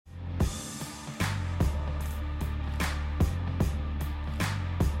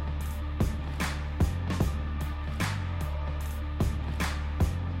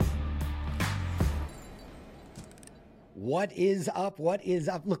What is up? What is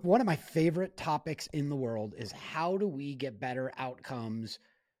up? Look, one of my favorite topics in the world is how do we get better outcomes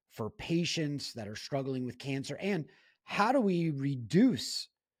for patients that are struggling with cancer, and how do we reduce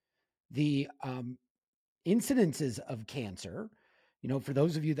the incidences of cancer? For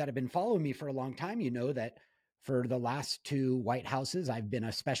those of you that have been following me for a long time, you know that for the last two White Houses, I've been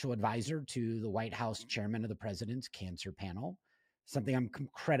a special advisor to the White House chairman of the president's cancer panel, something I'm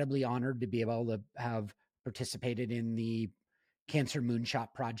incredibly honored to be able to have participated in the Cancer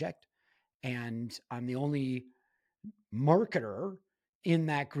Moonshot Project. And I'm the only marketer in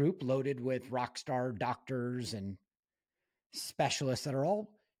that group loaded with rock star doctors and specialists that are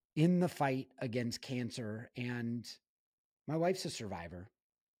all in the fight against cancer. And my wife's a survivor.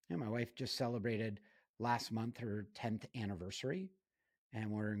 My wife just celebrated last month her 10th anniversary,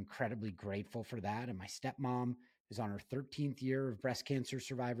 and we're incredibly grateful for that. And my stepmom is on her 13th year of breast cancer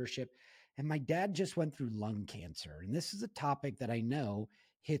survivorship. And my dad just went through lung cancer. And this is a topic that I know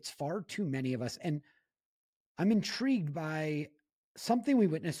hits far too many of us. And I'm intrigued by something we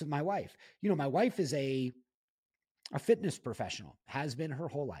witnessed with my wife. My wife is a fitness professional, has been her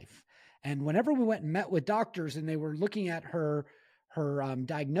whole life. And whenever we went and met with doctors and they were looking at her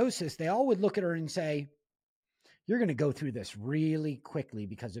diagnosis, they all would look at her and say, you're going to go through this really quickly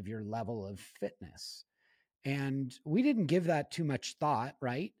because of your level of fitness. And we didn't give that too much thought,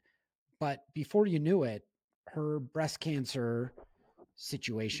 right? But before you knew it, her breast cancer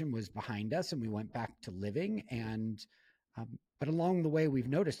situation was behind us and we went back to living. But along the way, we've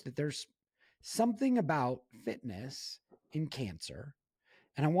noticed that there's something about fitness in cancer.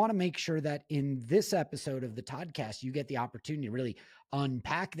 And I want to make sure that in this episode of the Toddcast, you get the opportunity to really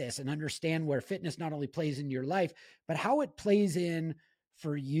unpack this and understand where fitness not only plays in your life, but how it plays in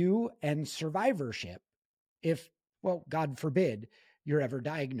for you and survivorship if, well, God forbid, you're ever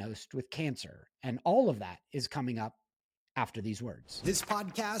diagnosed with cancer. And all of that is coming up after these words. This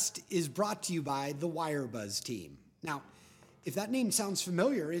podcast is brought to you by the WireBuzz team. Now, if that name sounds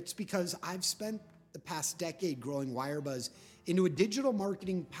familiar, it's because I've spent the past decade growing WireBuzz into a digital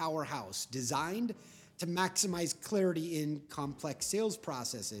marketing powerhouse designed to maximize clarity in complex sales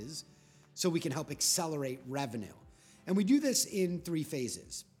processes so we can help accelerate revenue. And we do this in 3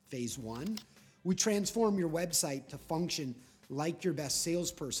 phases. Phase 1, we transform your website to function like your best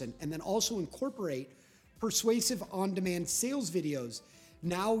salesperson, and then also incorporate persuasive on-demand sales videos.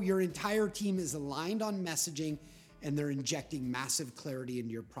 Now your entire team is aligned on messaging and they're injecting massive clarity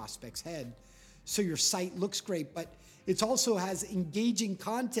into your prospect's head. So your site looks great, but it also has engaging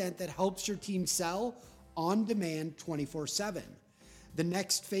content that helps your team sell on demand 24/7. The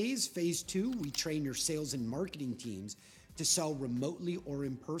next phase, phase 2, we train your sales and marketing teams to sell remotely or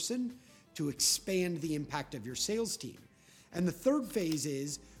in person to expand the impact of your sales team. And the third phase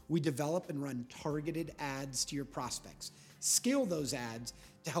is we develop and run targeted ads to your prospects. Scale those ads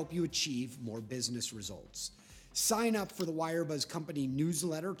to help you achieve more business results. Sign up for the WireBuzz Company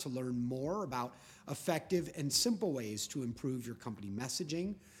newsletter to learn more about effective and simple ways to improve your company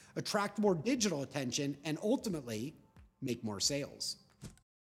messaging, attract more digital attention, and ultimately make more sales.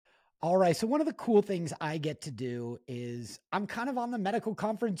 All right. So one of the cool things I get to do is I'm kind of on the medical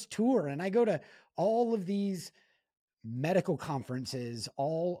conference tour, and I go to all of these medical conferences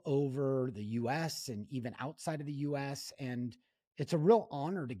all over the US and even outside of the US. And it's a real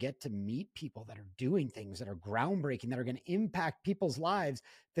honor to get to meet people that are doing things that are groundbreaking, that are going to impact people's lives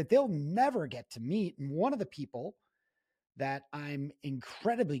that they'll never get to meet. And one of the people that I'm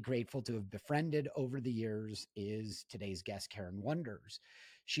incredibly grateful to have befriended over the years is today's guest, Karen Wonders.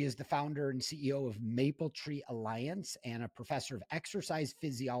 She is the founder and CEO of Maple Tree Alliance and a professor of exercise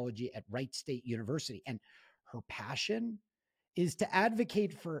physiology at Wright State University. And her passion is to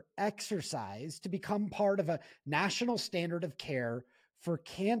advocate for exercise to become part of a national standard of care for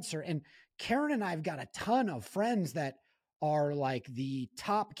cancer. And Karen and I've got a ton of friends that are like the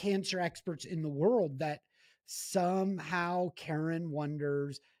top cancer experts in the world that somehow Karen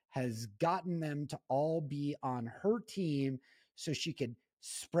Wonders has gotten them to all be on her team so she could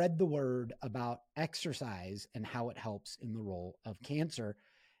spread the word about exercise and how it helps in the role of cancer.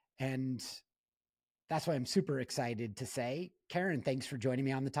 And that's why I'm super excited to say, Karen, thanks for joining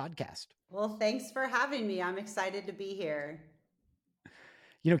me on the Toddcast. Well, thanks for having me. I'm excited to be here.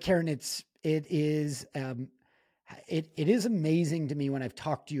 Karen, it is amazing to me when I've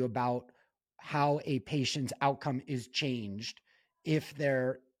talked to you about how a patient's outcome is changed if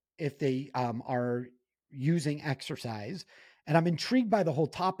they are using exercise. And I'm intrigued by the whole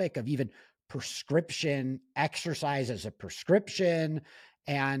topic of even prescription exercise as a prescription.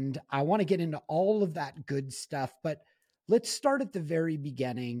 And I want to get into all of that good stuff, but let's start at the very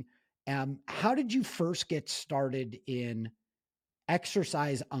beginning How did you first get started in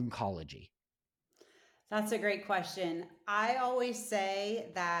exercise oncology? That's a great question. I always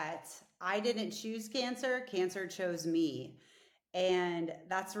say that I didn't choose cancer, cancer chose me. And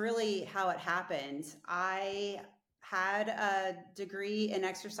that's really how it happened. I had a degree in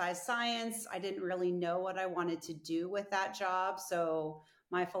exercise science. I didn't really know what I wanted to do with that job. So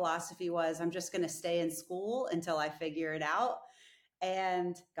my philosophy was I'm just going to stay in school until I figure it out,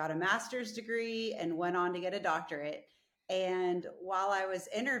 and got a master's degree and went on to get a doctorate. And while I was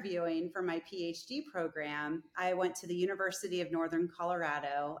interviewing for my PhD program, I went to the University of Northern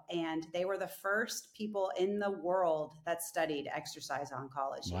Colorado, and they were the first people in the world that studied exercise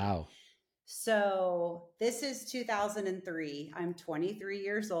oncology. Wow. So this is 2003. I'm 23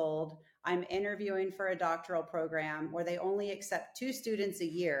 years old. I'm interviewing for a doctoral program where they only accept 2 students a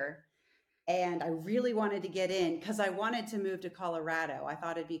year, and I really wanted to get in because I wanted to move to Colorado. I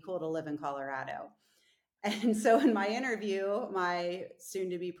thought it'd be cool to live in Colorado. And so in my interview, my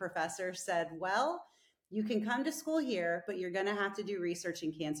soon to be professor said, well, you can come to school here, but you're going to have to do research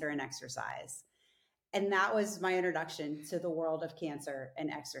in cancer and exercise. And that was my introduction to the world of cancer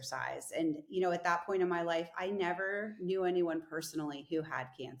and exercise. And, at that point in my life, I never knew anyone personally who had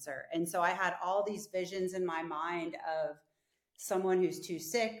cancer. And so I had all these visions in my mind of someone who's too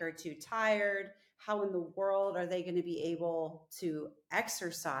sick or too tired. How in the world are they going to be able to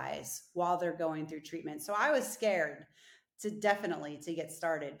exercise while they're going through treatment? So I was scared to get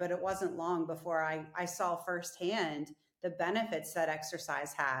started, but it wasn't long before I saw firsthand the benefits that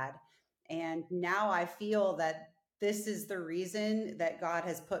exercise had. And now I feel that this is the reason that God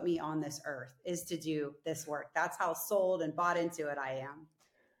has put me on this earth, is to do this work. That's how sold and bought into it I am.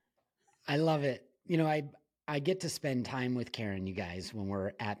 I love it. I get to spend time with Karen, you guys, when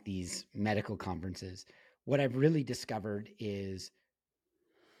we're at these medical conferences. What I've really discovered is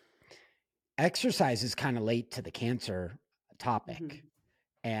exercise is kind of late to the cancer topic. Mm-hmm.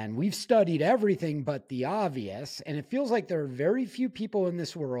 And we've studied everything but the obvious. And it feels like there are very few people in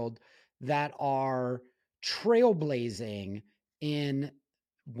this world that are trailblazing in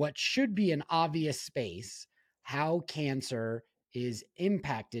what should be an obvious space, how cancer is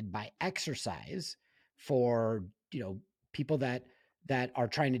impacted by exercise for, people that are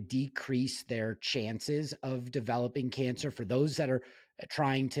trying to decrease their chances of developing cancer, for those that are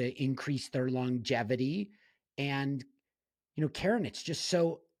trying to increase their longevity. And Karen, it's just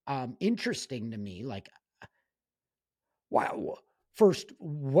so interesting to me. Like, wow. First,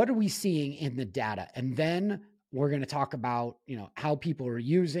 what are we seeing in the data? And then we're going to talk about, how people are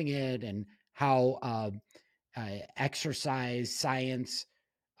using it and how exercise science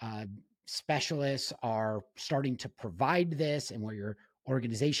uh, specialists are starting to provide this and where your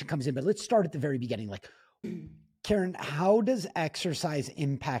organization comes in. But let's start at the very beginning. Like, Karen, how does exercise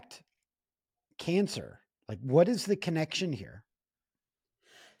impact cancer? Like, what is the connection here?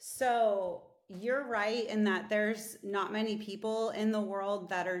 So you're right in that there's not many people in the world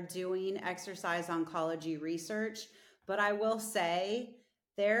that are doing exercise oncology research, but I will say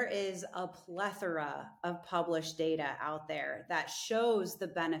there is a plethora of published data out there that shows the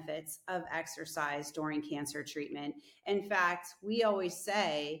benefits of exercise during cancer treatment. In fact, we always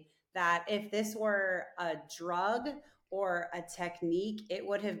say that if this were a drug or a technique, it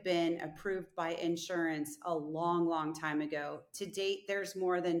would have been approved by insurance a long, long time ago. To date, there's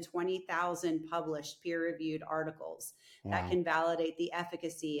more than 20,000 published peer-reviewed articles that can validate the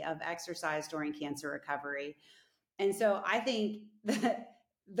efficacy of exercise during cancer recovery. And so I think that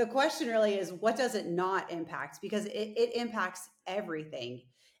the question really is, what does it not impact? Because it impacts everything.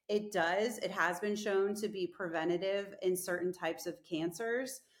 It does. It has been shown to be preventative in certain types of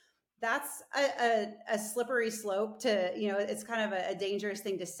cancers. That's a slippery slope to, it's kind of a dangerous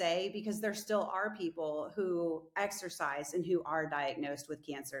thing to say, because there still are people who exercise and who are diagnosed with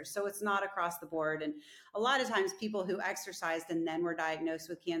cancer. So it's not across the board. And a lot of times people who exercised and then were diagnosed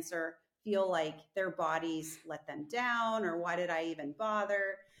with cancer feel like their bodies let them down, or why did I even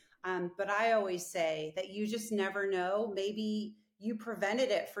bother? But I always say that you just never know. Maybe you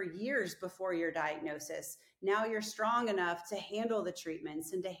prevented it for years before your diagnosis. Now you're strong enough to handle the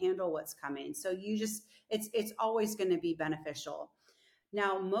treatments and to handle what's coming. So it's always going to be beneficial.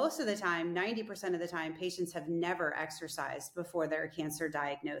 Now, most of the time, 90% of the time, patients have never exercised before their cancer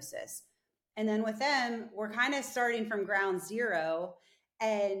diagnosis. And then with them, we're kind of starting from ground zero,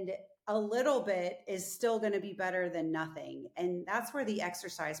 and a little bit is still going to be better than nothing. And that's where the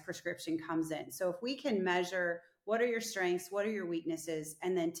exercise prescription comes in. So if we can measure what are your strengths, what are your weaknesses,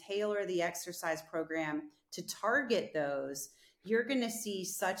 and then tailor the exercise program to target those, you're going to see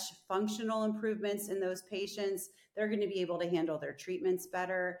such functional improvements in those patients. They're going to be able to handle their treatments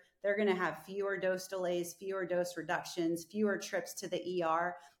better. they're going to have fewer dose delays, fewer dose reductions, fewer trips to the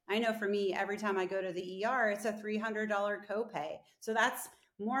ER. I know for me, every time I go to the ER, it's a $300 copay. So that's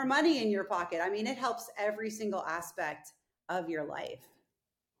more money in your pocket. I mean, it helps every single aspect of your life.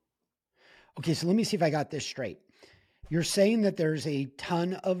 Okay, so let me see if I got this straight. You're saying that there's a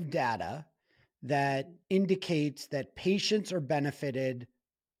ton of data that indicates that patients are benefited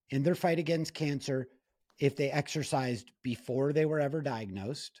in their fight against cancer if they exercised before they were ever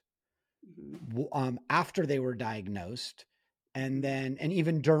diagnosed, after they were diagnosed, and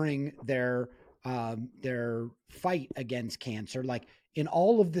even during their fight against cancer, like in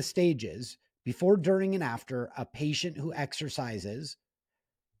all of the stages, before, during, and after, a patient who exercises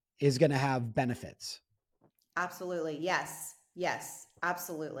is going to have benefits. Absolutely. Yes. Yes,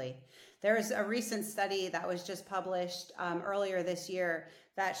 absolutely. There's a recent study that was just published earlier this year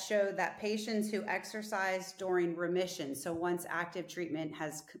that showed that patients who exercise during remission, so once active treatment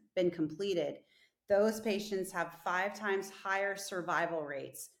has been completed, those patients have 5 times higher survival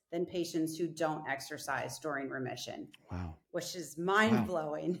rates than patients who don't exercise during remission. Wow. Which is mind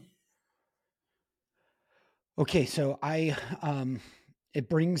blowing. Wow. Okay, so it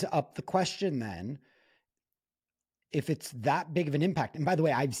brings up the question then, if it's that big of an impact. And by the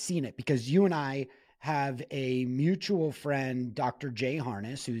way, I've seen it because you and I have a mutual friend, Dr. Jay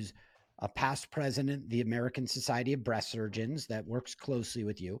Harness, who's a past president of the American Society of Breast Surgeons that works closely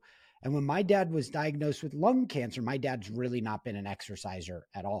with you. And when my dad was diagnosed with lung cancer, my dad's really not been an exerciser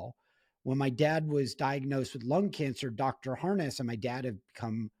at all. When my dad was diagnosed with lung cancer, Dr. Harness and my dad have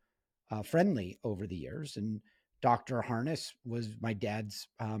become friendly over the years. And Dr. Harness was my dad's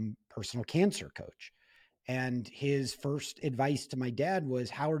personal cancer coach. And his first advice to my dad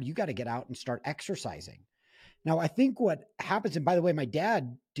was, Howard, you got to get out and start exercising. Now, I think what happens, and by the way, my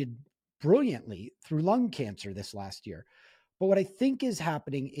dad did brilliantly through lung cancer this last year. But what I think is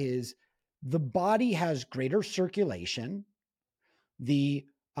happening is the body has greater circulation. The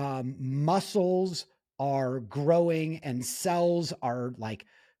muscles are growing and cells are like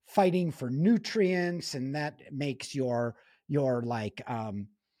fighting for nutrients. And that makes your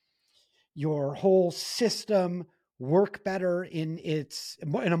whole system work better in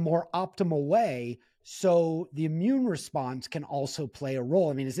a more optimal way. So the immune response can also play a role.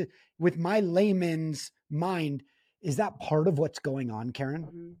 I mean, is it, with my layman's mind, is that part of what's going on, Karen?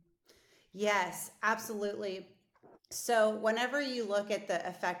 Mm-hmm. Yes, absolutely. So whenever you look at the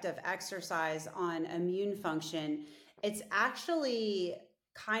effect of exercise on immune function, it's actually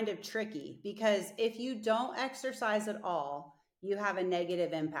kind of tricky, because if you don't exercise at all, you have a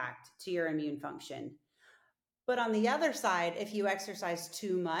negative impact to your immune function. But on the other side, if you exercise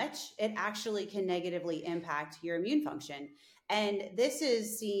too much, it actually can negatively impact your immune function. And this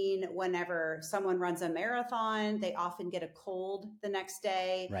is seen whenever someone runs a marathon, they often get a cold the next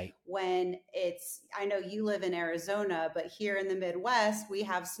day. Right. When I know you live in Arizona, but here in the Midwest, we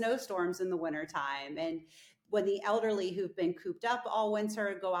have snowstorms in the wintertime. And when the elderly who've been cooped up all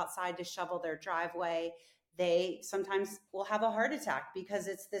winter go outside to shovel their driveway, they sometimes will have a heart attack because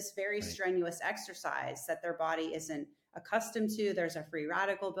it's this very strenuous exercise that their body isn't accustomed to. There's a free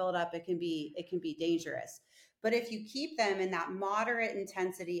radical buildup. It can be dangerous. But if you keep them in that moderate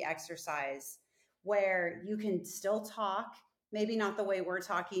intensity exercise where you can still talk, maybe not the way we're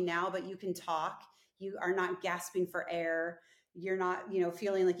talking now, but you can talk, you are not gasping for air, you're not,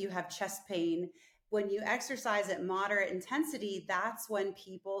 feeling like you have chest pain. When you exercise at moderate intensity, that's when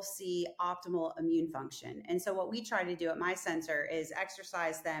people see optimal immune function. And so what we try to do at my center is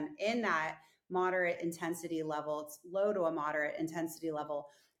exercise them in that moderate intensity level. It's low to a moderate intensity level,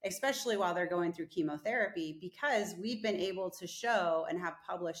 especially while they're going through chemotherapy, because we've been able to show and have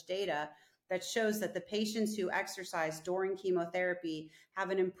published data that shows that the patients who exercise during chemotherapy have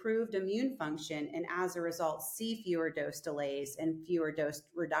an improved immune function, and as a result see fewer dose delays and fewer dose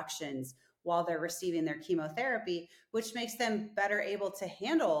reductions while they're receiving their chemotherapy, which makes them better able to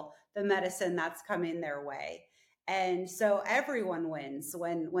handle the medicine that's coming their way. And so everyone wins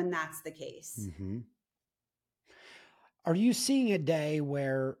when that's the case. Mm-hmm. Are you seeing a day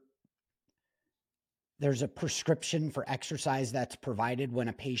where there's a prescription for exercise that's provided when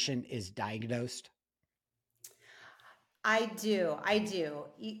a patient is diagnosed? I do.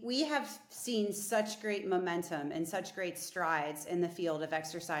 We have seen such great momentum and such great strides in the field of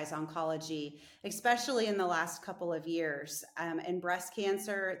exercise oncology, especially in the last couple of years. In breast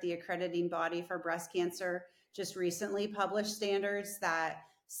cancer, the accrediting body for breast cancer just recently published standards that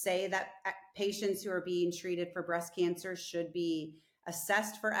say that patients who are being treated for breast cancer should be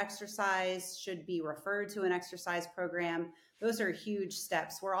assessed for exercise, should be referred to an exercise program. Those are huge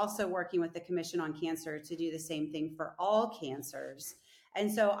steps. We're also working with the Commission on Cancer to do the same thing for all cancers.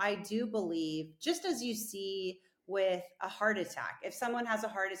 And so I do believe, just as you see with a heart attack, if someone has a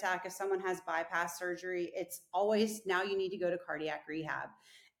heart attack, if someone has bypass surgery, it's always now you need to go to cardiac rehab.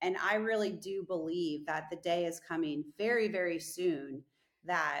 And I really do believe that the day is coming very, very soon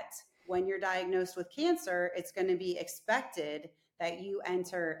that when you're diagnosed with cancer, it's going to be expected that you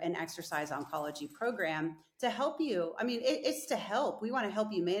enter an exercise oncology program to help you. I mean, it's to help. We want to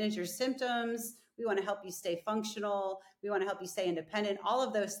help you manage your symptoms. We want to help you stay functional. We want to help you stay independent, all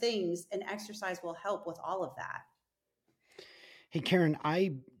of those things. And exercise will help with all of that. Hey, Karen,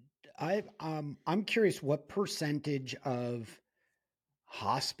 I'm curious what percentage of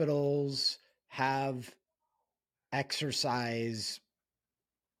hospitals have exercise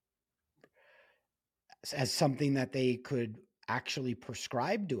as something that they could actually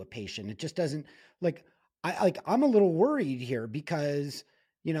prescribe to a patient. It just doesn't like I'm a little worried here because,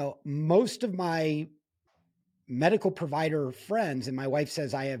 most of my medical provider friends, and my wife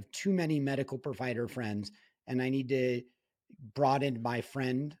says I have too many medical provider friends and I need to broaden my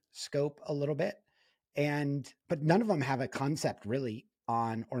friend scope a little bit. But none of them have a concept really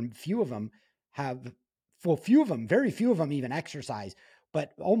on, or few of them have, well, very few of them even exercise,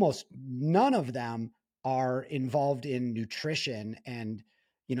 but almost none of them are involved in nutrition and,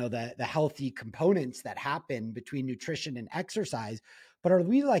 the healthy components that happen between nutrition and exercise. But are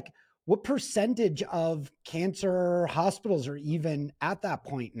we like, what percentage of cancer hospitals are even at that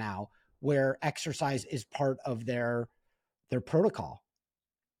point now where exercise is part of their protocol?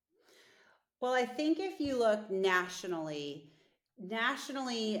 Well, I think if you look nationally,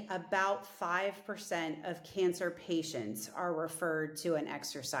 about 5% of cancer patients are referred to an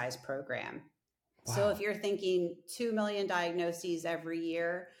exercise program. So if Wow. you're thinking 2 million diagnoses every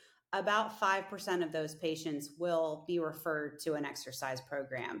year, about 5% of those patients will be referred to an exercise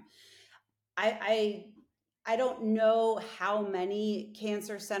program. I I don't know how many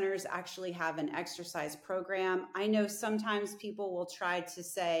cancer centers actually have an exercise program. I know sometimes people will try to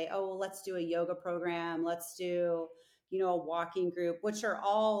say, "Oh, well, let's do a yoga program, let's do, a walking group," which are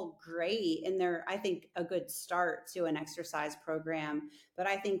all great and they're I think a good start to an exercise program, but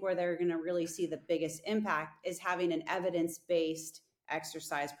I think where they're going to really see the biggest impact is having an evidence-based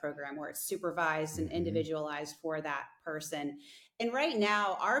exercise program where it's supervised and Mm-hmm. individualized for that person. And right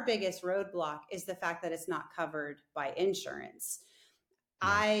now, our biggest roadblock is the fact that it's not covered by insurance.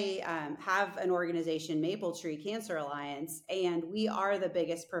 Right. I have an organization, Maple Tree Cancer Alliance, and we are the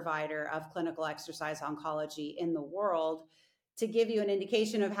biggest provider of clinical exercise oncology in the world. To give you an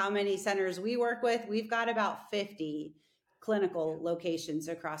indication of how many centers we work with, we've got about 50 clinical locations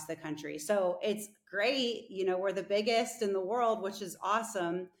across the country. So it's great. We're the biggest in the world, which is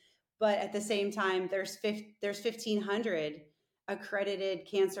awesome. But at the same time, there's 1,500 accredited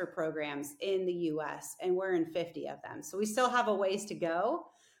cancer programs in the US, and we're in 50 of them. So we still have a ways to go,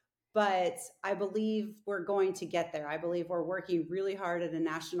 but I believe we're going to get there. I believe we're working really hard at a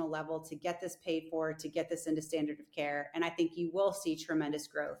national level to get this paid for, to get this into standard of care. And I think you will see tremendous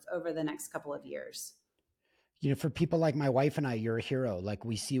growth over the next couple of years. For people like my wife and I, you're a hero. Like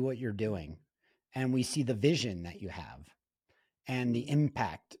we see what you're doing and we see the vision that you have and the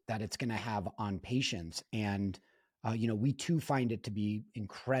impact that it's going to have on patients. And, we too find it to be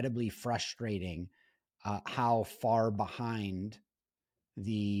incredibly frustrating how far behind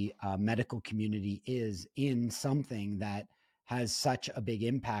the medical community is in something that has such a big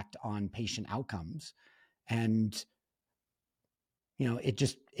impact on patient outcomes. And,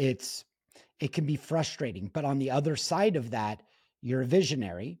 it can be frustrating. But on the other side of that, you're a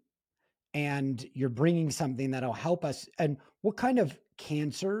visionary and you're bringing something that'll help us. And what kind of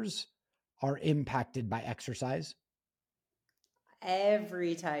cancers are impacted by exercise?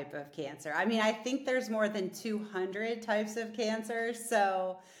 Every type of cancer. I mean, I think there's more than 200 types of cancer.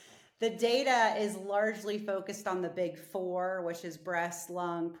 So the data is largely focused on the big four, which is breast,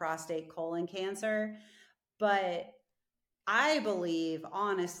 lung, prostate, colon cancer. But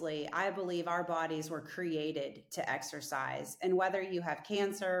honestly, I believe our bodies were created to exercise. And whether you have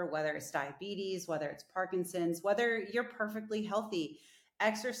cancer, whether it's diabetes, whether it's Parkinson's, whether you're perfectly healthy,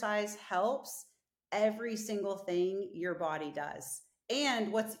 exercise helps every single thing your body does.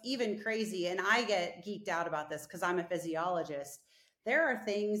 And what's even crazy, and I get geeked out about this because I'm a physiologist, there are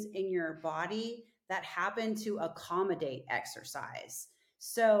things in your body that happen to accommodate exercise.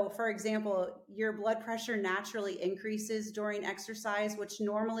 So, for example, your blood pressure naturally increases during exercise, which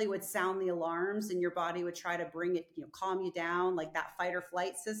normally would sound the alarms and your body would try to bring it, calm you down, like that fight or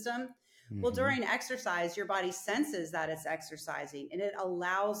flight system. Well, Mm-hmm. during exercise, your body senses that it's exercising and it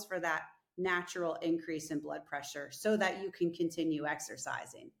allows for that natural increase in blood pressure so that you can continue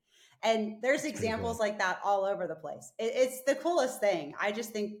exercising. And there's That's pretty examples cool. like that all over the place. It's the coolest thing. I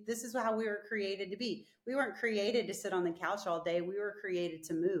just think this is how we were created to be. We weren't created to sit on the couch all day. We were created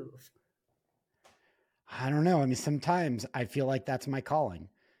to move. I don't know. I mean, sometimes I feel like that's my calling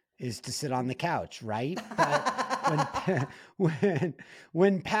is to sit on the couch, right? But when when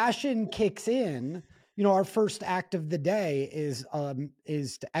when passion kicks in, our first act of the day is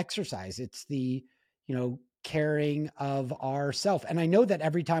to exercise. It's the, caring of ourself. And I know that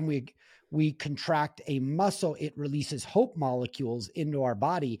every time we contract a muscle, it releases hope molecules into our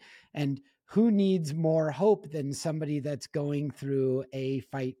body. And who needs more hope than somebody that's going through a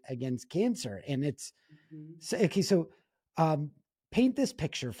fight against cancer? And it's Mhm. so, okay, so um, paint this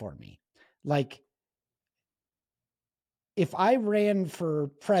picture for me. Like, if I ran for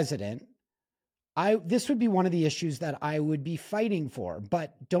president, this would be one of the issues that I would be fighting for.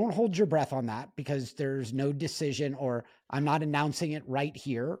 But don't hold your breath on that because there's no decision, or I'm not announcing it right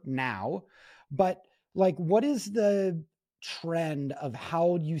here now. But like, what is the trend of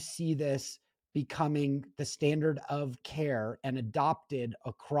how you see this becoming the standard of care and adopted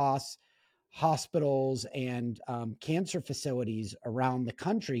across hospitals and cancer facilities around the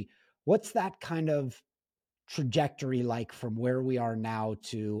country? What's that kind of trajectory like from where we are now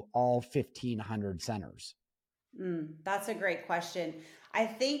to all 1,500 centers? That's a great question. I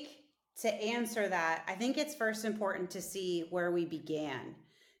think to answer that, I think it's first important to see where we began,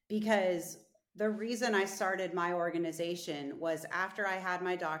 because the reason I started my organization was after I had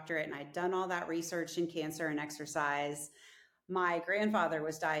my doctorate and I'd done all that research in cancer and exercise. My grandfather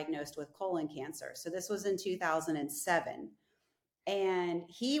was diagnosed with colon cancer. So this was in 2007. And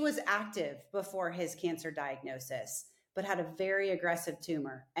he was active before his cancer diagnosis, but had a very aggressive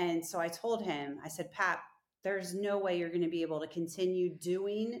tumor. And so I told him, I said, Pat, there's no way you're going to be able to continue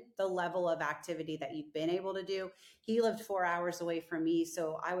doing the level of activity that you've been able to do. He lived 4 hours away from me,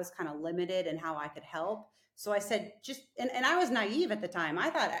 so I was kind of limited in how I could help. So I said, and I was naive at the time.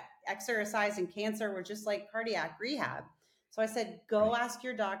 I thought exercise and cancer were just like cardiac rehab. So I said, go Right. ask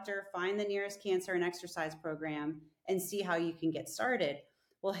your doctor, find the nearest cancer and exercise program, and see how you can get started.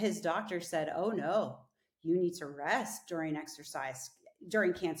 Well, his doctor said, oh no, you need to rest during exercise,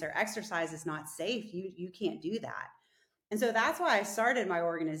 during cancer. Exercise is not safe. You can't do that. And so that's why I started my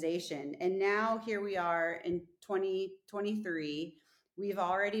organization. And now here we are in 2023. We've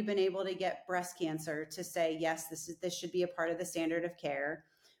already been able to get breast cancer to say, yes, this should be a part of the standard of care.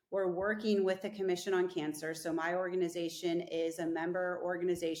 We're working with the Commission on Cancer. So my organization is a member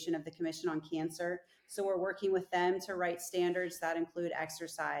organization of the Commission on Cancer. So we're working with them to write standards that include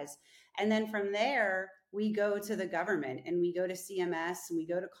exercise. And then from there, we go to the government and we go to CMS and we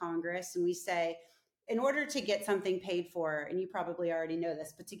go to Congress and we say, in order to get something paid for, and you probably already know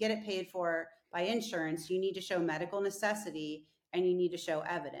this, but to get it paid for by insurance, you need to show medical necessity and you need to show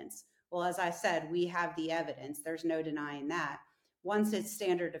evidence. Well, as I said, we have the evidence. There's no denying that. Once it's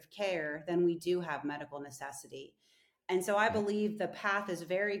standard of care, then we do have medical necessity. And so I Right. believe the path is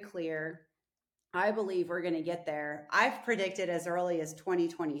very clear. I believe we're going to get there. I've predicted as early as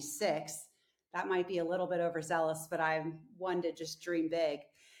 2026. That might be a little bit overzealous, but I'm one to just dream big.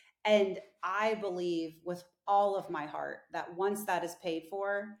 And I believe with all of my heart that once that is paid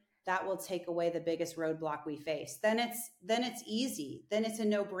for, that will take away the biggest roadblock we face. Then it's easy. Then it's a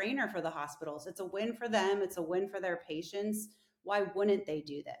no-brainer for the hospitals. It's a win for them, it's a win for their patients. Why wouldn't they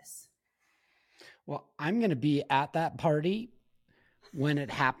do this? Well, I'm going to be at that party when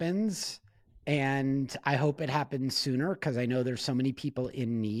it happens. And I hope it happens sooner because I know there's so many people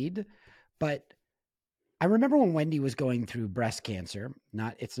in need. But I remember when Wendy was going through breast cancer.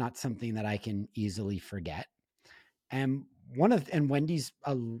 It's not something that I can easily forget. And Wendy's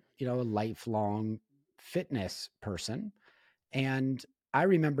a lifelong fitness person. And I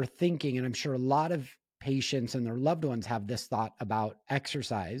remember thinking, and I'm sure a lot of patients and their loved ones have this thought about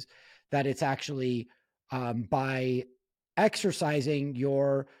exercise, that it's actually by exercising,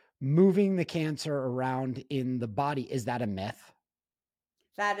 you're moving the cancer around in the body. Is that a myth?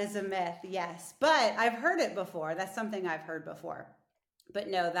 That is a myth, yes. But I've heard it before. That's something I've heard before. But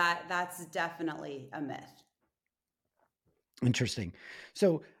no, that's definitely a myth. Interesting.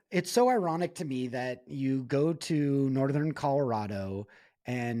 So it's so ironic to me that you go to Northern Colorado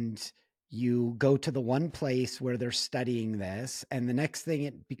and you go to the one place where they're studying this, and the next thing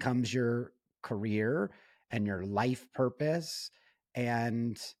it becomes your career and your life purpose.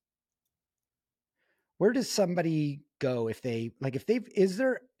 And where does somebody go if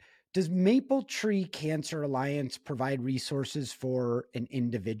does Maple Tree Cancer Alliance provide resources for an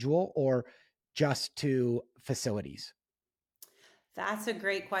individual or just to facilities? That's a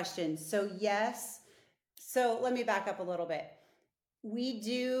great question. So, yes. So, let me back up a little bit. We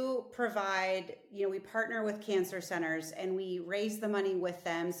do provide, we partner with cancer centers and we raise the money with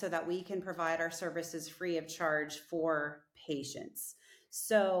them so that we can provide our services free of charge for patients.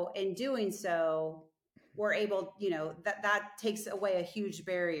 So in doing so, we're able, that takes away a huge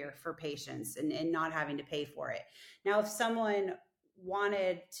barrier for patients and not having to pay for it. Now, if someone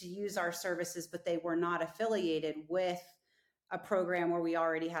wanted to use our services, but they were not affiliated with a program where we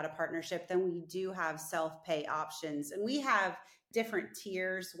already had a partnership, then we do have self-pay options. And we have different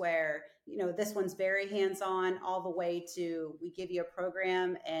tiers where, this one's very hands-on all the way to we give you a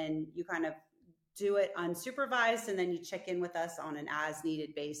program and you kind of do it unsupervised and then you check in with us on an as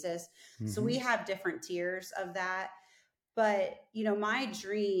needed basis. So we have different tiers of that. But, my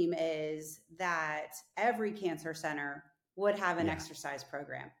dream is that every cancer center would have an exercise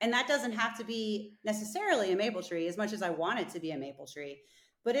program. And that doesn't have to be necessarily a Mapletree as much as I want it to be a Mapletree.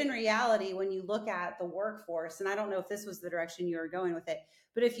 But in reality, when you look at the workforce, and I don't know if this was the direction you were going with it,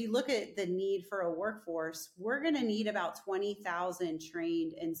 but if you look at the need for a workforce, we're going to need about 20,000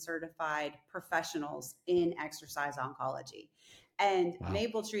 trained and certified professionals in exercise oncology. And wow.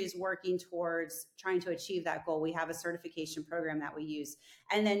 Mapletree is working towards trying to achieve that goal. We have a certification program that we use.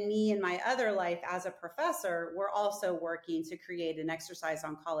 And then me in my other life as a professor, we're also working to create an exercise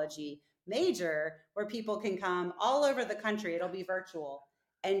oncology major where people can come all over the country. It'll be virtual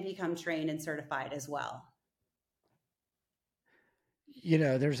and become trained and certified as well.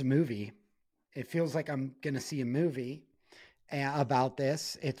 There's a movie. It feels like I'm going to see a movie about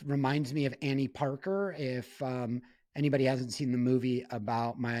this. It reminds me of Annie Parker. If anybody hasn't seen the movie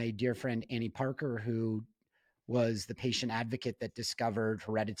about my dear friend Annie Parker, who was the patient advocate that discovered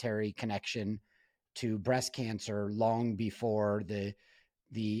hereditary connection to breast cancer long before the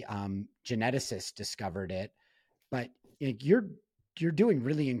geneticist discovered it. But you're doing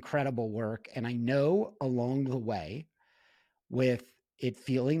really incredible work, and I know along the way, with it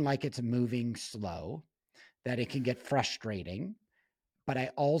feeling like it's moving slow, that it can get frustrating. But I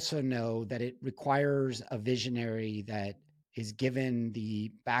also know that it requires a visionary that is given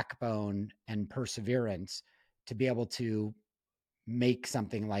the backbone and perseverance to be able to make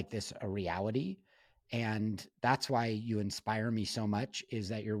something like this a reality. And that's why you inspire me so much, is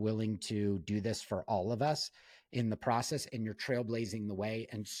that you're willing to do this for all of us in the process, and you're trailblazing the way.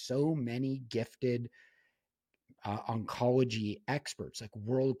 And so many gifted oncology experts, like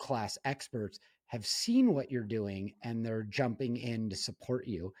world-class experts, have seen what you're doing and they're jumping in to support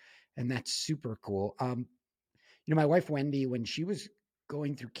you. And that's super cool. My wife, Wendy, when she was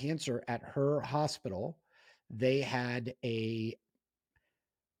going through cancer at her hospital, they had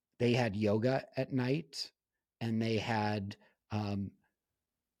yoga at night, and they had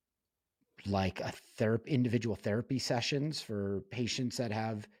like individual therapy sessions for patients that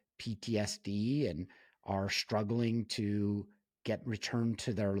have PTSD and are struggling to get returned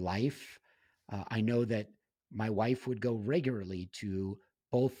to their life. I know that my wife would go regularly to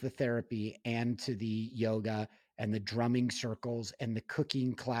both the therapy and to the yoga and the drumming circles and the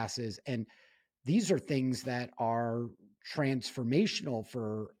cooking classes. And these are things that are transformational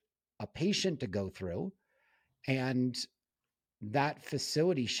for a patient to go through. And that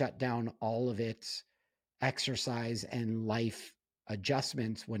facility shut down all of its exercise and life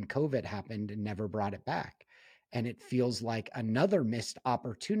adjustments when COVID happened and never brought it back. And it feels like another missed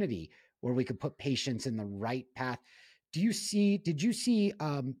opportunity where we could put patients in the right path. Did you see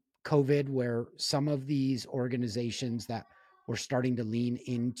COVID, where some of these organizations that were starting to lean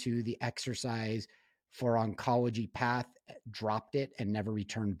into the exercise for oncology path dropped it and never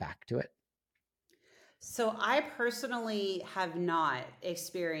returned back to it? So I personally have not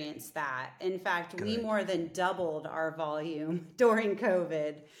experienced that. In fact, we more than doubled our volume during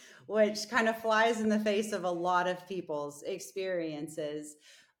COVID, which kind of flies in the face of a lot of people's experiences.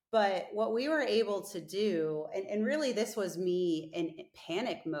 But what we were able to do, and really this was me in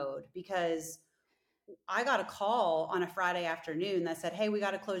panic mode, because I got a call on a Friday afternoon that said, "Hey, we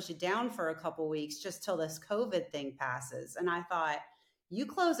got to close you down for a couple weeks just till this COVID thing passes." And I thought, you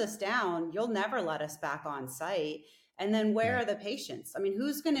close us down, you'll never let us back on site. And then where are the patients? I mean,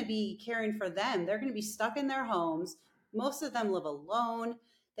 who's going to be caring for them? They're going to be stuck in their homes. Most of them live alone.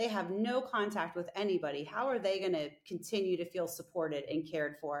 They have no contact with anybody. How are they going to continue to feel supported and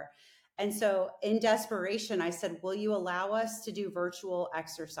cared for? And so in desperation, I said, "Will you allow us to do virtual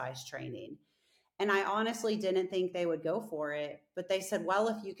exercise training?" And I honestly didn't think they would go for it, but they said, "Well,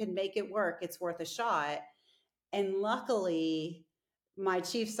 if you can make it work, it's worth a shot." And luckily, my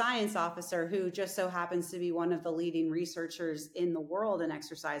chief science officer, who just so happens to be one of the leading researchers in the world in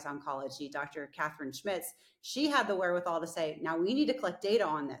exercise oncology, Dr. Catherine Schmitz, she had the wherewithal to say, now we need to collect data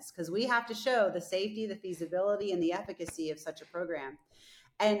on this because we have to show the safety, the feasibility, and the efficacy of such a program.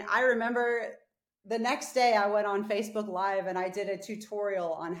 And I remember the next day I went on Facebook Live and I did a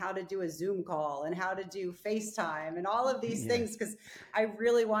tutorial on how to do a Zoom call and how to do FaceTime and all of these things because I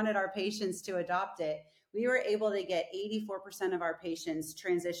really wanted our patients to adopt it. We were able to get 84% of our patients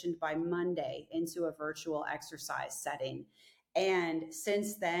transitioned by Monday into a virtual exercise setting. And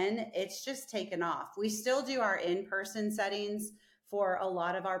since then, it's just taken off. We still do our in-person settings for a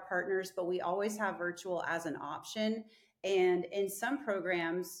lot of our partners, but we always have virtual as an option. And in some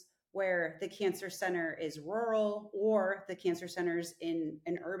programs where the cancer center is rural or the cancer centers in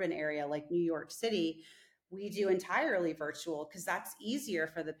an urban area like New York City, we do entirely virtual because that's easier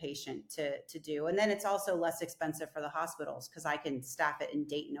for the patient to do. And then it's also less expensive for the hospitals because I can staff it in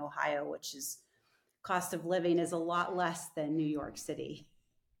Dayton, Ohio, which is cost of living is a lot less than New York City.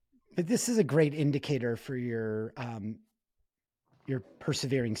 But this is a great indicator for your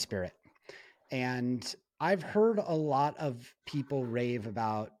persevering spirit. And I've heard a lot of people rave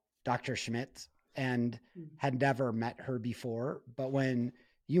about Dr. Schmitz and had never met her before. But when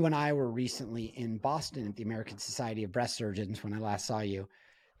you and I were recently in Boston at the American Society of Breast Surgeons, when I last saw you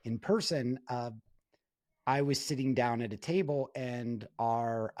in person, I was sitting down at a table and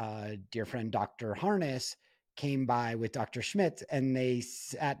our dear friend, Dr. Harness, came by with Dr. Schmitz and they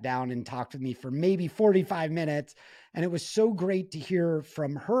sat down and talked with me for maybe 45 minutes. And it was so great to hear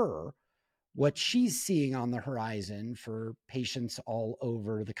from her what she's seeing on the horizon for patients all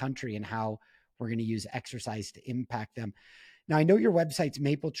over the country and how we're going to use exercise to impact them. Now, I know your website's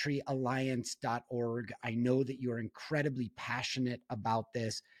mapletreealliance.org. I know that you're incredibly passionate about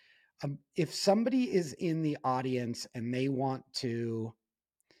this. If somebody is in the audience and they want to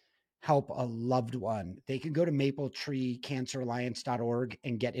help a loved one, they can go to mapletreecanceralliance.org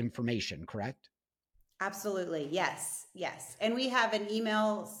and get information, correct? Absolutely. Yes. Yes. And we have an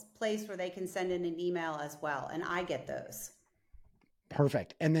email place where they can send in an email as well. And I get those.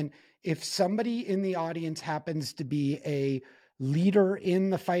 Perfect. And then if somebody in the audience happens to be a leader in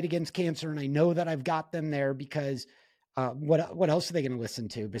the fight against cancer, and I know that I've got them there because what else are they going to listen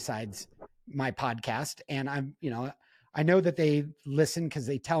to besides my podcast? And I know that they listen because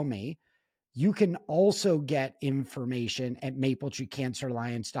they tell me. You can also get information at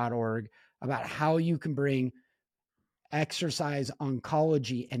mapletreecanceralliance.org about how you can bring exercise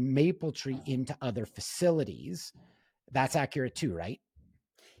oncology and Mapletree into other facilities. That's accurate too, right?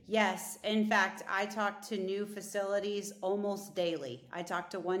 Yes. In fact, I talk to new facilities almost daily. I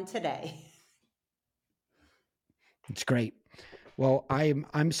talked to one today. It's great. Well,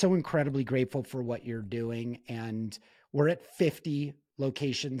 I'm so incredibly grateful for what you're doing. And we're at 50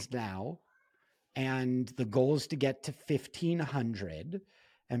 locations now. And the goal is to get to 1,500.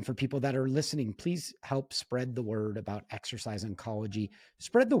 And for people that are listening, please help spread the word about exercise oncology.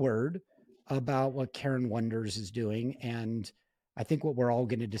 Spread the word about what Karen Wonders is doing. And I think what we're all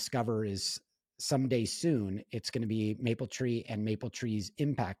going to discover is someday soon, it's going to be Mapletree, and Mapletree's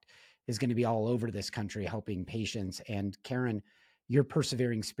impact is going to be all over this country helping patients. And Karen, your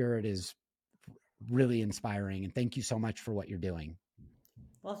persevering spirit is really inspiring. And thank you so much for what you're doing.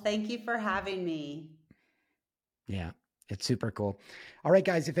 Well, thank you for having me. Yeah, it's super cool. All right,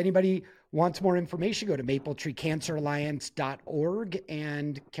 guys, if anybody wants more information, go to mapletreecanceralliance.org.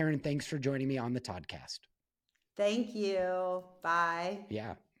 And Karen, thanks for joining me on the Toddcast. Thank you. Bye.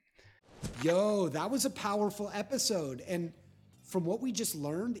 Yeah. Yo, that was a powerful episode. And from what we just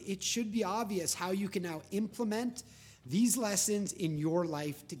learned, it should be obvious how you can now implement these lessons in your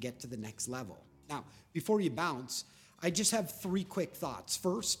life to get to the next level. Now, before you bounce, I just have 3 quick thoughts.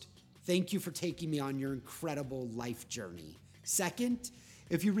 First, thank you for taking me on your incredible life journey. Second,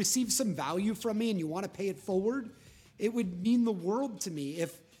 if you receive some value from me and you want to pay it forward, it would mean the world to me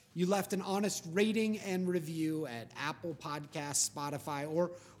if you left an honest rating and review at Apple Podcasts, Spotify,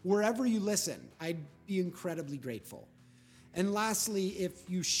 or wherever you listen. I'd be incredibly grateful. And lastly, if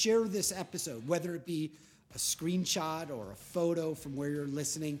you share this episode, whether it be a screenshot or a photo from where you're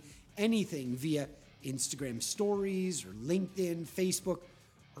listening, anything via Instagram stories or LinkedIn, Facebook,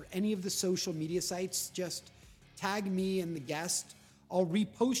 or any of the social media sites, just tag me and the guest. I'll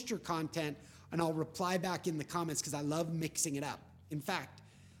repost your content and I'll reply back in the comments because I love mixing it up. In fact,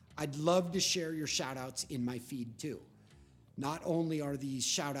 I'd love to share your shout outs in my feed too. Not only are these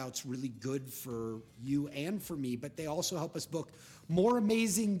shout outs really good for you and for me, but they also help us book more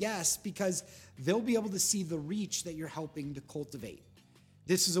amazing guests because they'll be able to see the reach that you're helping to cultivate.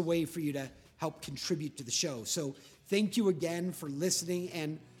 This is a way for you to help contribute to the show. So Thank you again for listening,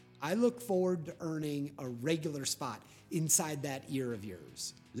 and I look forward to earning a regular spot inside that ear of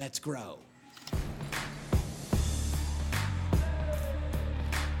yours. Let's grow.